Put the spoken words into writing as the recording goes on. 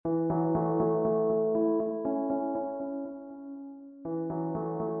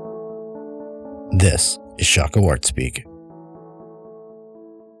This is Shockoe Art Speak.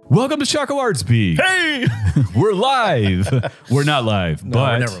 Welcome to Shockoe Art Speak. Hey! We're live. We're not live, No,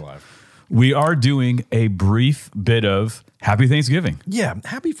 but we're never live. We are doing a brief bit of Happy Thanksgiving. Yeah,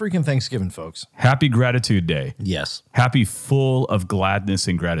 happy freaking Thanksgiving, folks. Happy Gratitude Day. Yes. Happy full of gladness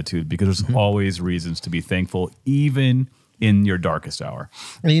and gratitude, because there's always reasons to be thankful, even in your darkest hour.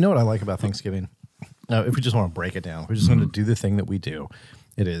 And you know what I like about Thanksgiving? If we just want to break it down, we're just going to do the thing that we do.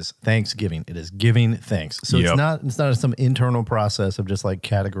 It is Thanksgiving. It is giving thanks. So Yep. it's not some internal process of just like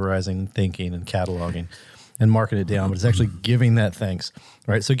categorizing, thinking, and cataloging and marking it down, but it's actually giving that thanks,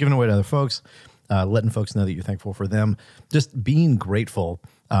 right? So giving away to other folks, letting folks know that you're thankful for them, just being grateful,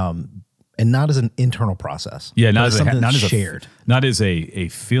 and not as an internal process. Yeah, not as shared. Not as a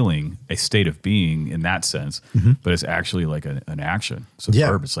feeling, a state of being in that sense, but it's actually like an action. It's a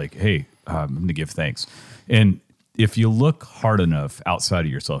verb. It's like, hey, I'm going to give thanks. And if you look hard enough outside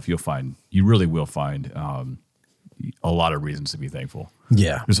of yourself, you really will find a lot of reasons to be thankful.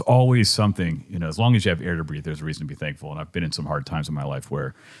 Yeah. There's always something, as long as you have air to breathe, there's a reason to be thankful. And I've been in some hard times in my life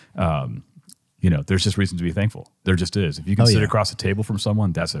where, there's just reason to be thankful. There just is. If you can sit across a table from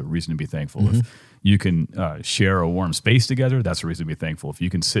someone, that's a reason to be thankful. If you can share a warm space together, that's a reason to be thankful. If you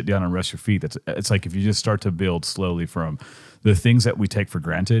can sit down and rest your feet, it's like if you just start to build slowly from the things that we take for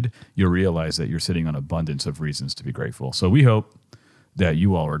granted, you'll realize that you're sitting on abundance of reasons to be grateful. So we hope that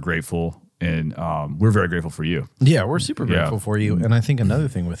you all are grateful, and we're very grateful for you. Yeah, we're super grateful for you. And I think another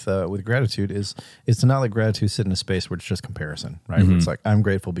thing with gratitude is to not let gratitude sit in a space where it's just comparison, right? Where it's like, I'm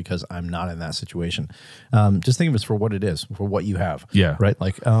grateful because I'm not in that situation. Just think of it for what it is, for what you have. Yeah. Right?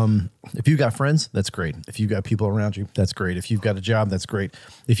 Like, if you've got friends, that's great. If you've got people around you, that's great. If you've got a job, that's great.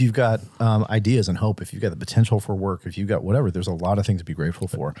 If you've got ideas and hope, if you've got the potential for work, if you've got whatever, there's a lot of things to be grateful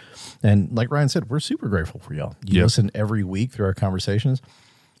for. And like Ryan said, we're super grateful for y'all. You listen every week through our conversations.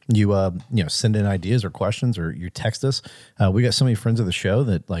 You send in ideas or questions, or you text us. We got so many friends of the show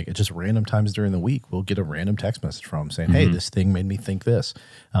that like at just random times during the week, we'll get a random text message from them saying, hey, this thing made me think this,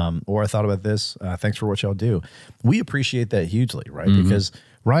 or I thought about this. Thanks for what y'all do. We appreciate that hugely, right? Because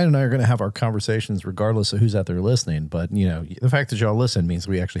Ryan and I are going to have our conversations regardless of who's out there listening. But, the fact that y'all listen means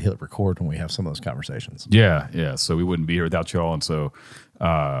we actually hit record when we have some of those conversations. Yeah. So we wouldn't be here without y'all. And so,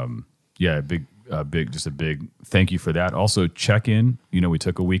 a big thank you for that. Also, check in. We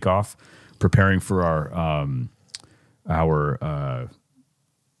took a week off preparing for our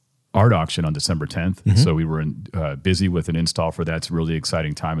art auction on December 10th. So we were busy with an install for that. It's a really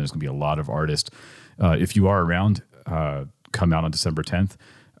exciting time, and there's going to be a lot of artists. If you are around, come out on December 10th,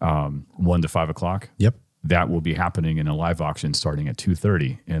 1 to 5 o'clock. Yep. That will be happening in a live auction starting at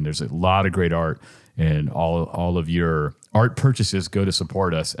 2:30. And there's a lot of great art, and all of your art purchases go to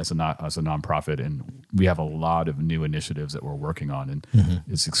support us as a nonprofit. And we have a lot of new initiatives that we're working on, and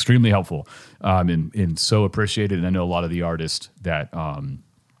it's extremely helpful and so appreciated. And I know a lot of the artists that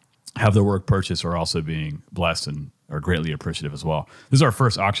have their work purchased are also being blessed and are greatly appreciative as well. This is our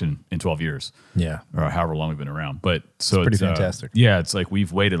first auction in 12 years. Yeah. Or however long we've been around. But so it's pretty fantastic. It's like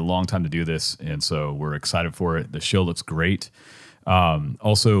we've waited a long time to do this, and so we're excited for it. The show looks great.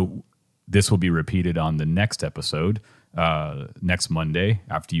 Also, this will be repeated on the next episode, next Monday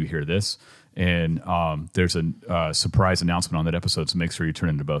after you hear this. And there's a surprise announcement on that episode, so make sure you turn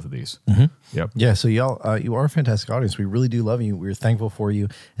into both of these. Yep. Yeah, so y'all, you are a fantastic audience. We really do love you. We're thankful for you.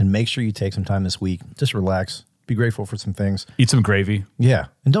 And make sure you take some time this week. Just relax. Be grateful for some things. Eat some gravy. Yeah.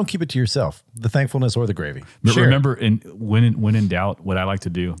 And don't keep it to yourself, the thankfulness or the gravy. But remember, when in doubt, what I like to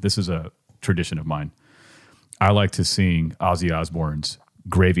do, this is a tradition of mine. I like to sing Ozzy Osbourne's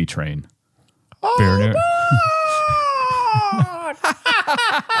Gravy Train. Oh,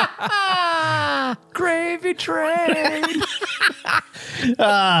 Gravy Train.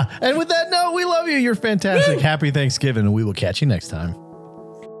 And with that note, we love you. You're fantastic. Happy Thanksgiving, and we will catch you next time.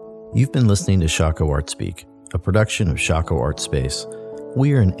 You've been listening to Shockoe Art Speak, a production of Shockoe Art Space.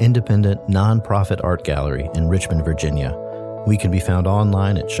 We are an independent, nonprofit art gallery in Richmond, Virginia. We can be found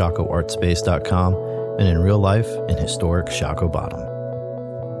online at shockoeartspace.com and in real life in historic Shockoe Bottom.